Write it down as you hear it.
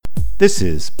This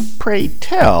is Pray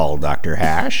Tell Dr.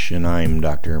 Hash, and I'm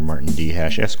Dr. Martin D.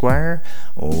 Hash, Esquire,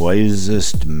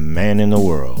 wisest man in the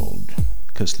world,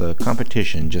 'cause the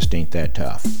competition just ain't that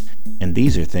tough. And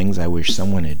these are things I wish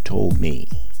someone had told me.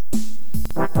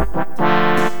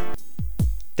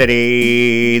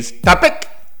 Today's topic: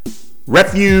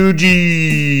 refugees.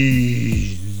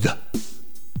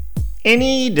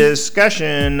 Any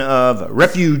discussion of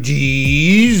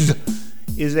refugees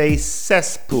is a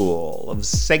cesspool of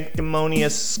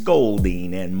sanctimonious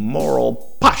scolding and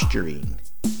moral posturing.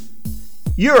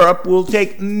 Europe will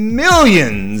take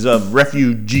millions of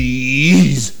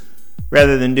refugees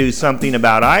rather than do something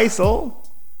about ISIL.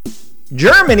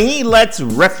 Germany lets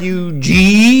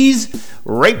refugees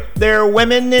rape their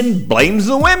women and blames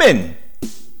the women.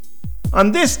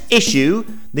 On this issue,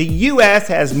 the U.S.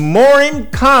 has more in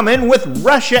common with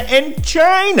Russia and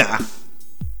China.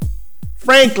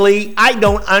 Frankly, I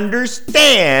don't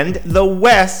understand the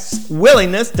West's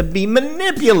willingness to be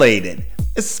manipulated,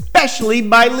 especially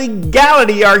by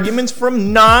legality arguments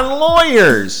from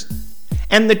non-lawyers.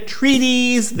 And the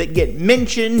treaties that get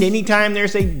mentioned anytime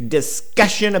there's a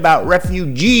discussion about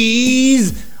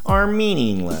refugees are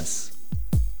meaningless.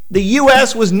 The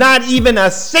U.S. was not even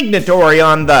a signatory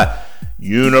on the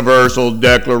Universal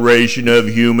Declaration of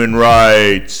Human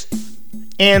Rights,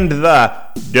 and the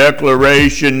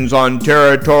Declarations on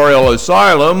Territorial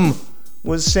Asylum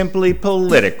was simply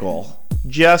political,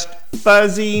 just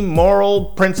fuzzy moral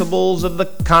principles of the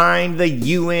kind the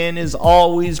UN is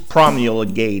always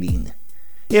promulgating.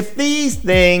 If these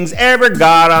things ever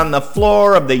got on the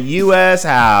floor of the U.S.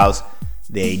 House,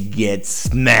 they'd get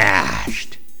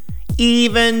smashed.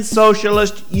 Even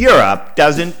socialist Europe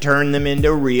doesn't turn them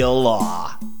into real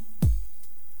law.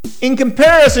 In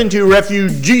comparison to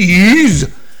refugees,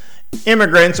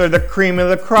 immigrants are the cream of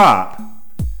the crop.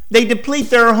 They deplete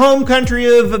their home country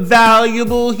of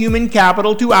valuable human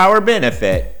capital to our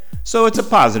benefit, so it's a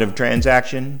positive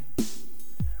transaction.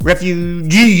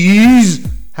 Refugees,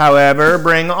 however,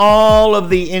 bring all of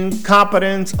the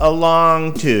incompetence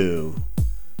along too.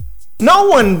 No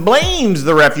one blames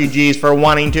the refugees for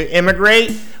wanting to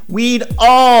immigrate. We'd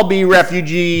all be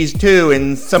refugees too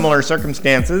in similar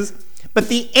circumstances. But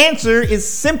the answer is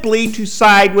simply to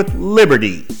side with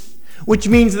liberty, which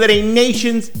means that a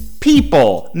nation's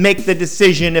people make the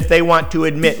decision if they want to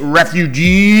admit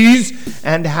refugees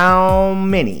and how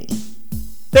many.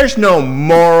 There's no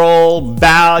moral,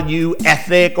 value,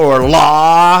 ethic, or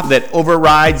law that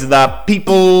overrides the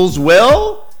people's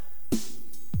will.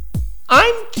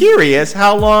 I'm curious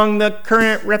how long the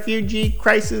current refugee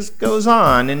crisis goes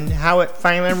on and how it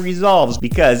finally resolves,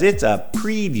 because it's a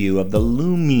preview of the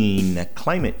looming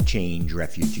climate change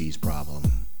refugees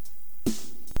problem.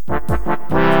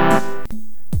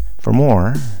 For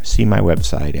more, see my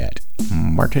website at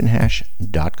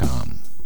martinhash.com.